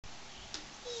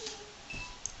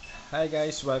Hi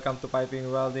guys, welcome to Piping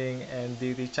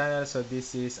Welding-NDT channel. So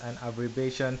this is an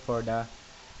abbreviation for the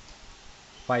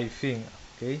piping.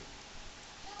 Okay.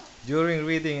 During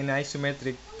reading in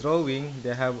isometric drawing,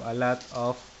 they have a lot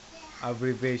of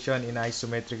abbreviation in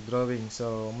isometric drawing.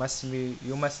 So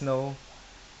you must know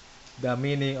the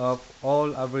meaning of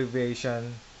all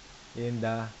abbreviation in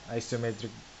the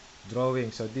isometric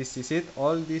drawing. So this is it.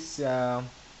 All this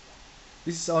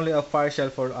is only a partial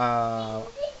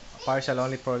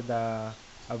only for the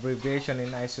abbreviation in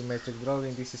isometric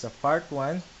drawing. This is a part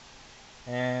 1,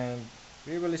 and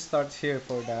we will start here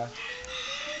for the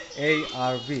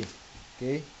ARV.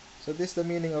 Okay, so this the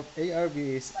meaning of ARV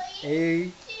is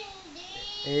air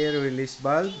release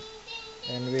valve,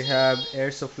 and we have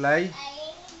air supply,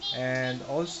 and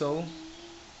also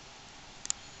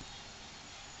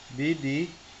BD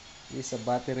is a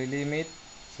battery limit.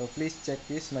 So please check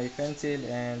this my pencil,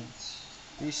 and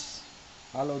please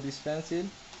follow this pencil.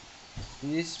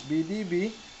 This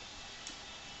BDB,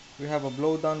 we have a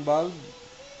blow down valve.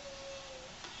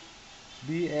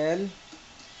 BL,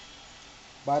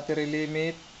 battery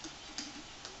limit.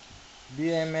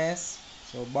 BMS,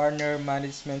 so burner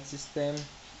management system.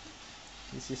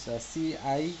 This is a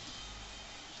CI,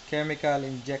 chemical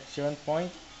injection point.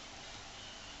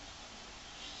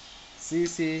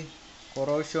 CC,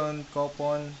 corrosion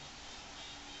coupon.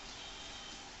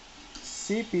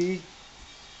 CP,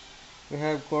 we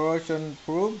have corrosion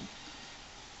probe.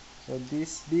 So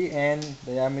this DN,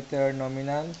 diameter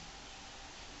nominal.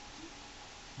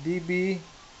 DB,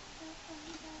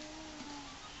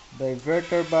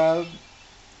 diverter valve.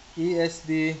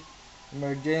 ESD,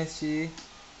 emergency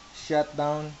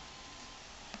shutdown.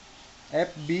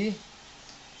 FB,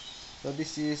 so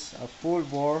this is a full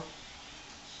bore.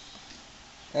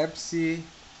 FC,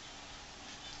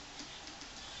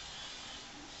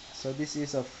 so this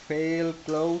is a fail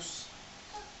close.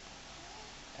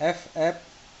 FF,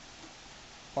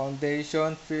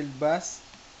 foundation field bus.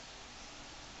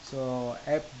 So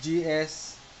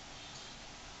FGS,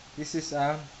 this is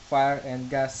a fire and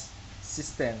gas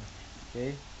system.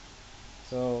 Okay,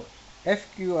 so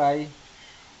FQI,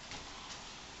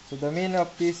 so the meaning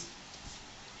of this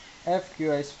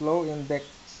FQI is flow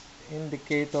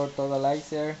indicator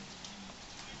totalizer,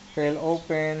 fail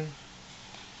open,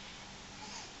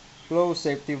 flow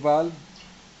safety valve.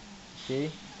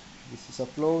 Okay, this is a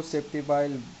flow safety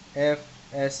valve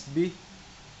FSB.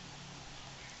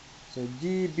 So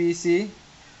GBC,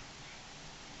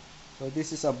 so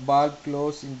this is a valve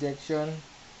close injection.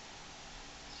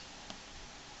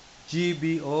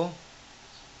 GBO,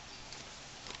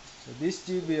 so this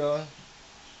GBO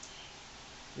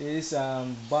is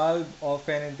valve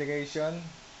open integration.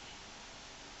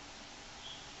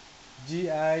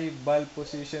 GI, valve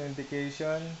position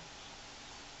indication.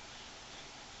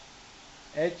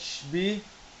 HB,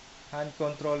 hand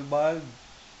control valve.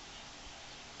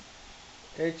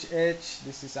 HH,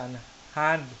 this is an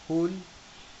hand hole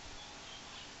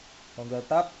from the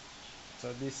top.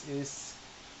 So this is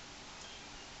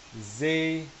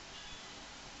ZI.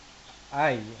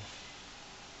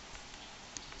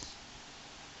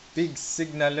 Big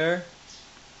signaler.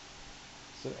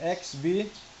 So XB,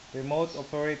 remote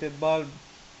operated valve.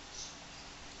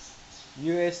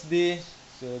 USD,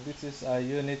 so this is a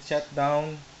unit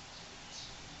shutdown.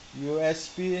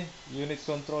 USP, unit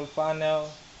control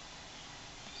panel.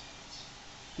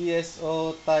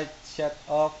 TSO, tight shut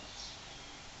off.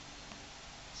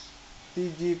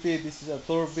 TGP, this is a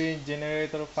turbine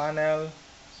generator panel.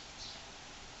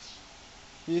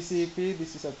 PCP,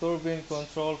 this is a turbine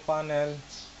control panel.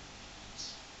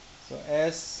 So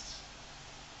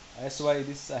SY,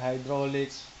 this is a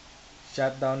hydraulic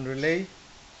shutdown relay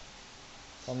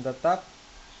from the top.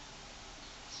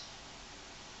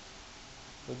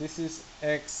 So this is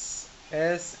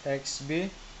XB.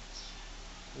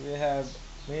 We have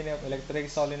meaning of electric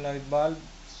solenoid valve.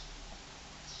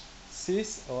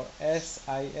 SIS or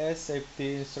SIS,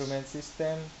 safety instrument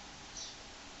system.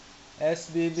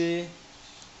 SBB,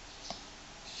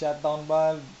 shutdown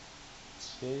valve.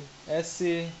 Okay.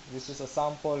 SC, this is a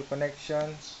sample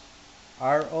connection.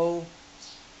 RO,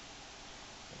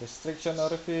 restriction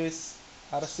orifice.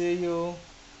 RCU,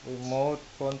 remote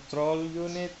control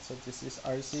unit. So this is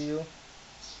RCU.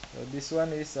 So this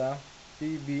one is a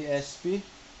PBSP.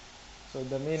 So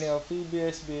the meaning of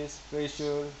PBSP is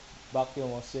pressure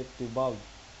vacuum or safety valve.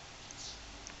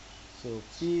 So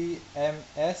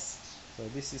PMS, so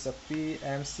this is a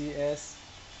PMCS,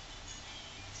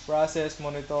 process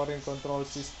monitoring control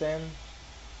system.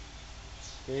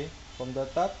 Okay, from the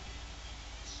top.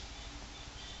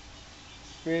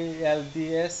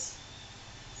 PLDS,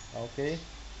 okay,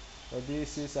 So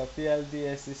this is a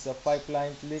PLDS, this is a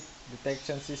pipeline leak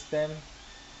detection system.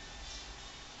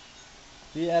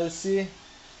 PLC,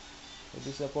 so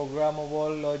this is a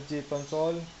programmable logic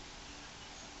control.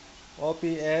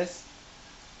 OPS,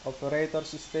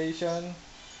 operator's station.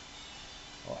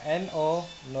 O NO,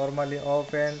 normally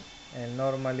open and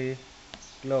normally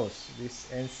close. This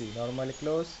NC, normally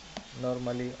close,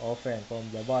 normally open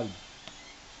from the valve.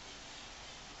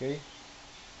 Okay.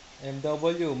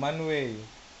 MW, manway.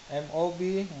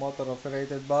 MOB, motor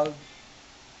operated valve.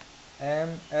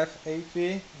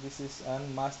 MFAP, this is a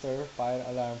master fire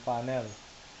alarm panel.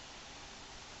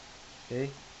 Okay.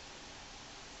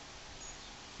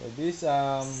 So this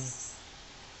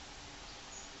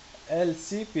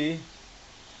LCP,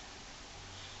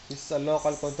 this is a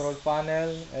local control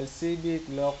panel.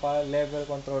 LCB, local level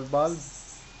control valve.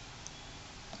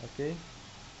 Okay.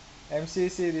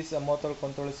 MCC, this is a motor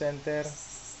control center.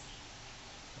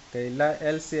 Okay,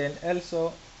 LC and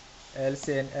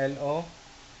LO.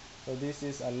 So this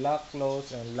is a lock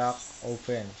close and lock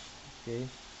open. Okay.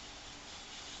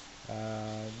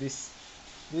 This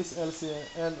LC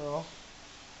and LO,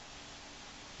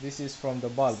 this is from the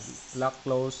bulb, lock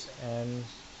close and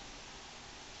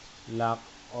lock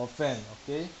open.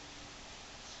 Okay.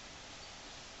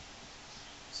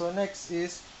 So next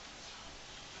is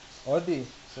OD.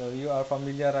 So you are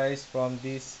familiarized from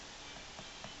this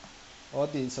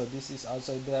OD. So this is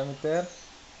outside diameter,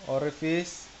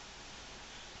 orifice,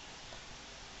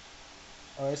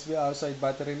 OSB outside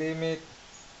battery limit,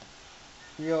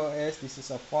 POS, this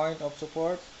is a point of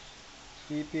support,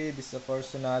 PP, this is a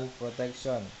personal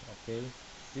protection. Okay,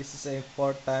 this is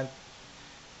important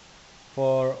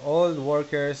for all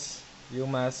workers. You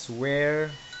must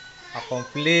wear a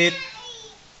complete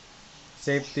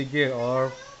safety gear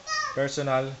or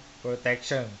personal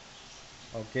protection.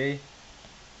 Okay,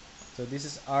 so this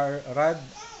is our rod,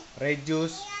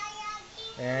 radius,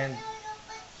 and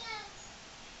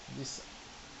this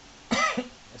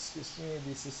excuse me,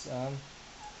 this is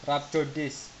rupture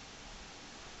disc,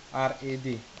 RAD.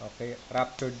 Okay,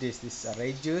 rupture disc, this is a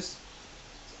radius,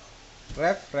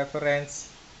 reference.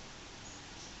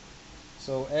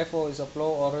 So FO is a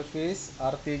flow orifice,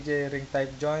 RTJ ring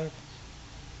type joint.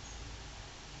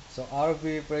 So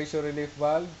RV pressure relief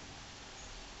valve,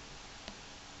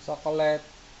 socket,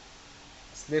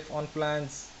 slip on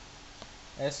flange,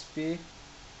 SP.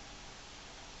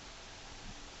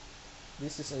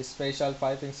 This is a special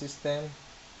piping system.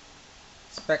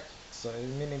 Spec, so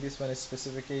meaning this one is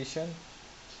specification.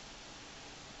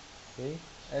 Okay.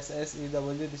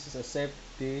 SSEW, this is a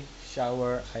safety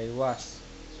shower eye wash.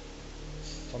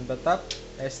 From the top,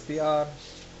 STR.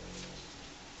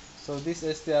 So this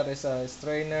STR is a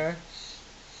strainer.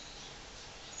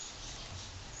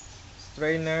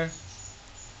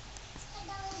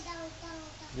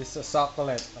 This is a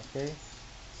socket. Okay.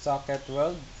 Socket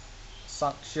weld,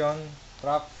 suction,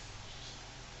 trap,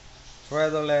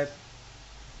 threadolet,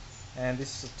 and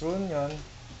this is a trunnion.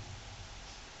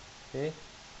 Okay,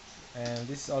 and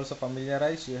this is also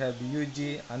familiarized. You have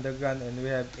UG underground and we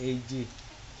have AG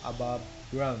above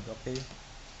ground. Okay,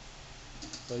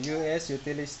 so US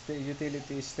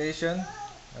utility station,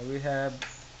 and we have,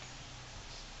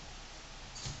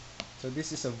 so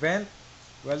this is a vent,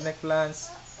 weld neck flange,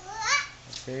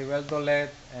 okay, weldolet,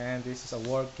 and this is a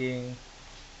working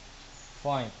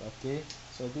point. Okay,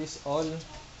 so this all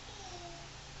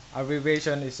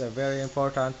abbreviation is very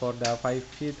important for the pipe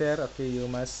fitter. Okay, you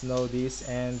must know this,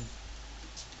 and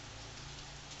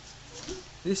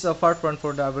this is a part 1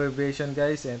 for the abbreviation,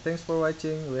 guys, and thanks for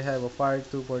watching. We have a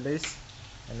part 2 for this,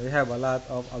 and we have a lot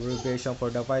of abbreviation for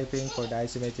the piping, for the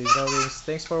isometric drawings.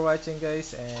 Thanks for watching,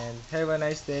 guys, and have a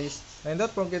nice day, and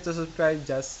don't forget to subscribe.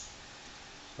 Just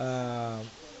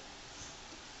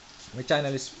my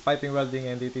channel is Piping Welding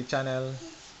NDT channel.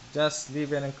 Just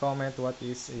leave in a comment what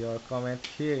is your comment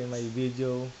here in my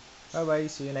video. Bye bye,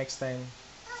 see you next time.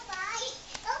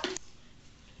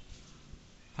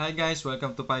 Hi guys,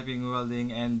 welcome to Piping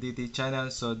Welding NDT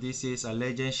channel. So this is a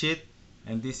legend sheet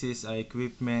and this is a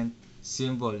equipment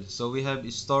symbol. So we have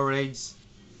storage,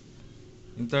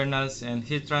 internals, and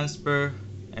heat transfer,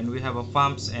 and we have a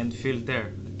pumps and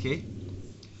filter. Okay,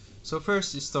 so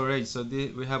first is storage. So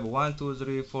we have 1 2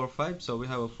 3 4 5. So we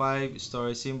have 5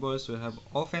 storage symbols. We have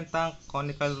open tank,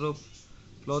 conical roof,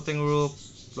 floating roof,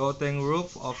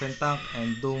 open tank,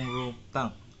 and dome roof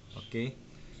tank. Okay,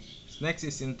 next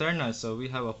is internal. So we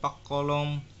have a pack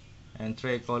column and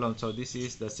tray column. So this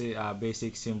is the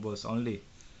basic symbols only.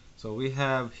 So we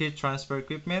have heat transfer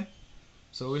equipment.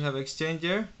 So we have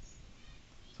exchanger.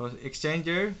 So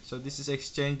this is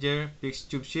exchanger,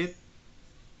 fixed tube sheet,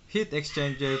 heat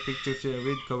exchanger picture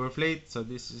with cover plate. So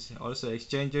this is also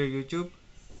exchanger YouTube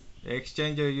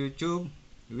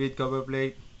with cover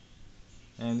plate,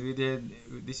 and with it,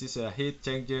 this is a heat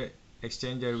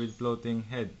exchanger with floating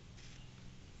head.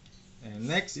 And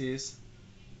next is,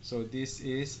 so this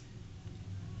is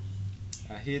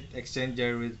a heat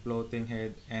exchanger with floating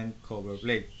head and cover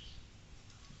plate.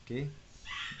 Okay,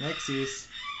 next is,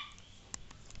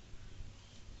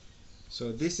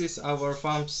 so this is our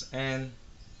pumps and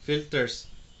filters.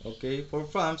 Okay, for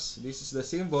pumps, this is the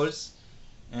symbols,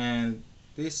 and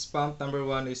this pump number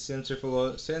 1 is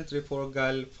centrifugal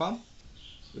pump.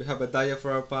 We have a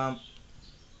diaphragm pump,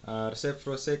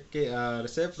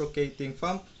 reciprocating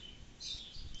pump,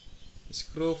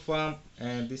 screw pump,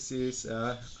 and this is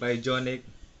a cryogenic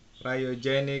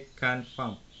can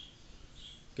pump.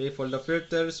 Okay, for the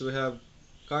filters, we have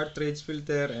cartridge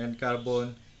filter and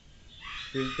carbon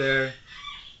filter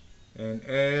and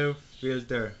air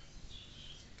filter.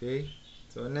 Okay,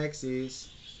 so next is,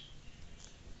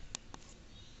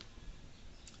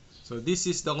 so this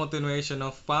is the continuation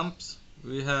of pumps.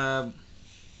 We have,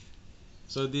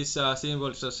 so this symbol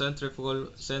is a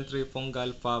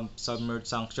centrifugal pump submerged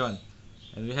suction,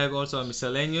 and we have also a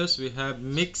miscellaneous. We have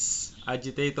mix,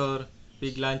 agitator,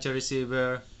 pig launcher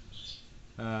receiver.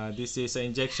 This is an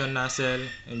injection nozzle,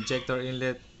 injector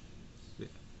inlet,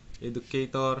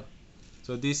 educator.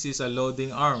 So this is a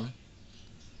loading arm.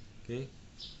 Okay,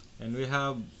 and we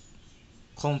have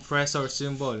compressor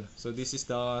symbol. So this is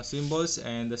the symbols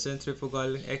and the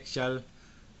centrifugal axial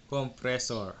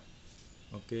compressor.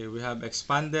 Okay, we have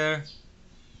expander.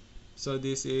 So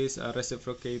this is a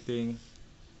reciprocating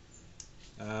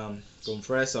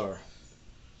compressor.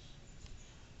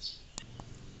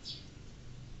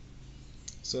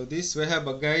 So this we have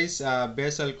a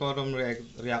vessel column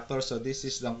reactor. So this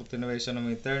is the continuation of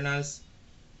internals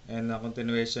and the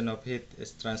continuation of heat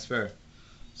transfer.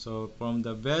 So from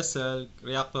the vessel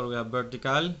reactor, we have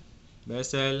vertical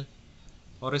vessel,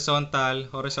 horizontal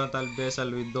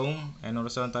vessel with dome, and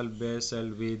horizontal vessel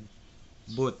with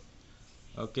boot.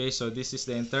 Okay, so this is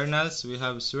the internals. We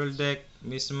have swirl deck,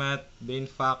 mismat, vane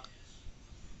fact.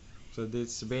 So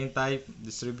this vane type,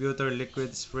 distributor,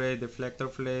 liquid spray,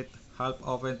 deflector plate, half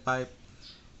open pipe,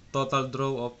 total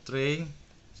draw of tray,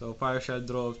 so partial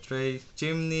draw of tray,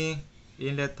 chimney,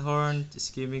 inlet horn,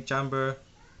 skimming chamber,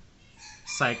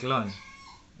 cyclone,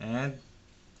 and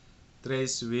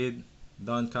trays with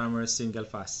downcomer single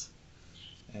pass.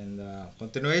 And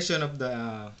continuation of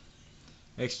the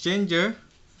exchanger.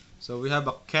 So we have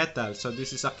a kettle. So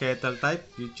this is a kettle type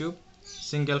YouTube,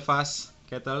 single pass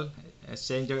kettle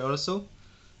exchanger also.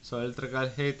 So electrical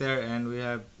heater, and we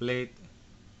have plate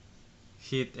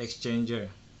heat exchanger.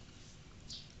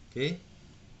 Okay,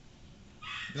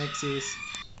 next is,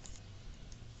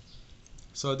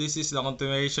 so this is the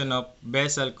continuation of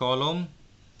vessel column.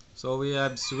 So we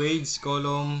have swage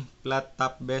column, flat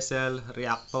top vessel,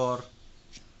 reactor.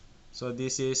 So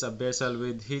this is a vessel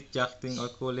with heat jacketing or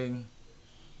cooling.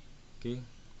 Okay,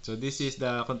 so this is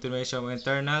the continuation of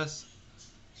internals.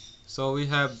 So we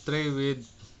have tray with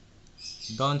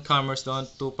downcomers down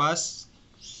 2 pass,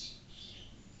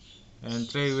 and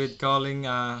tray with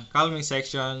calming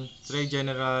section, tray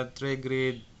general, tray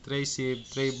grid, tray sieve,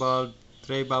 tray bulb,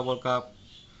 tray bubble cap.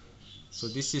 So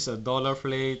this is a dollar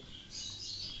plate.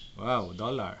 Wow,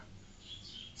 dollar.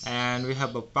 And we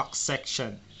have a pack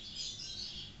section.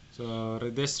 So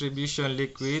redistribution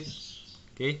liquid.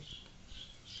 Okay.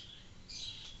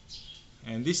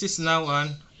 And this is now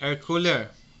an air cooler.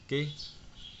 Okay.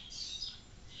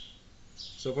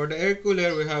 So for the air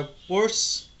cooler, we have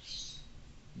force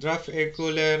draft air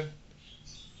cooler,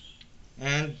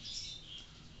 and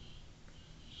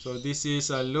so this is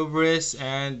a lubricant,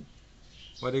 and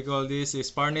what they call this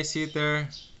is furnace heater.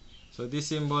 So this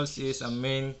symbols is a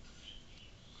main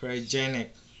cryogenic.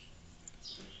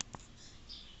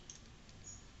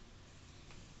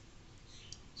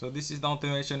 So this is the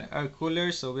automation air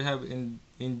cooler. So we have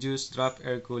induced draft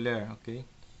air cooler. Okay,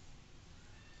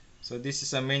 so this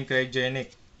is a main cryogenic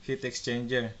heat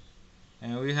exchanger,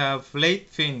 and we have plate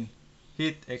fin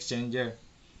heat exchanger.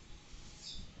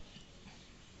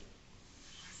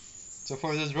 So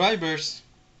for the drivers,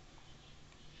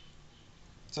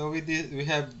 so we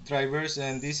have drivers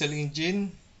and diesel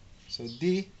engine. So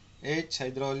D, H,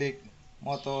 hydraulic,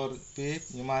 motor, P,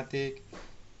 pneumatic,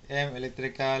 M,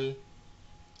 electric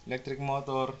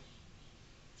motor.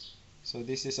 So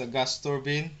this is a gas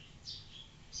turbine.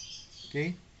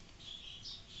 Okay,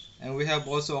 and we have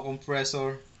also a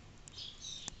compressor.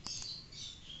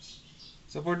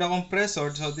 So for the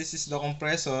compressor, so this is the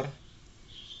compressor.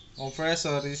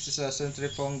 This is a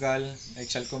centrifugal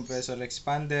axial compressor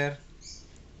expander.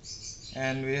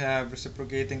 and we have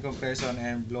reciprocating compression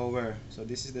and blower. So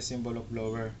this is the symbol of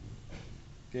blower.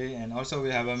 Okay, and also we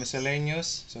have a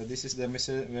miscellaneous. So this is the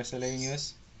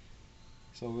miscellaneous.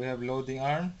 So we have loading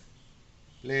arm,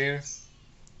 flare,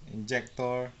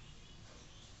 injector,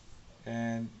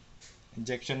 and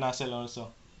injection nozzle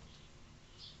also.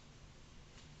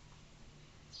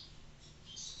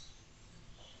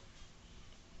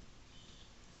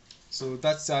 So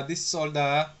that's this is all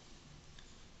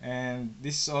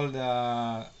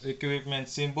the equipment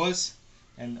symbols,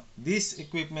 and these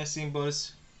equipment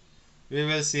symbols we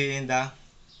will see in the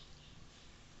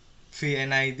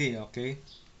PNID. Okay,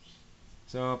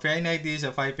 so PNID is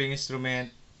a piping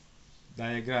instrument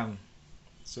diagram.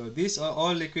 So these are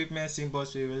all equipment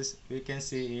symbols we can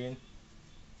see in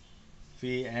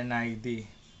PNID.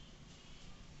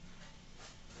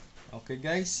 Okay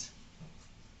guys.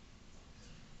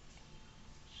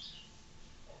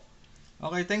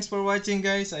 Okay, thanks for watching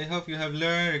guys. I hope you have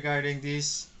learned regarding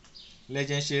these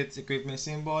legend sheet equipment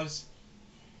symbols,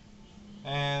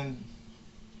 and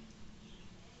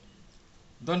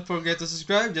don't forget to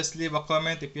subscribe. Just leave a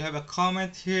comment. If you have a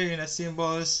comment here in the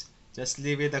symbols, just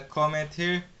leave it a comment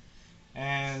here,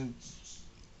 and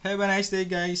have a nice day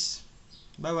guys.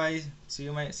 Bye bye. See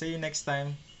you next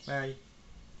time. Bye.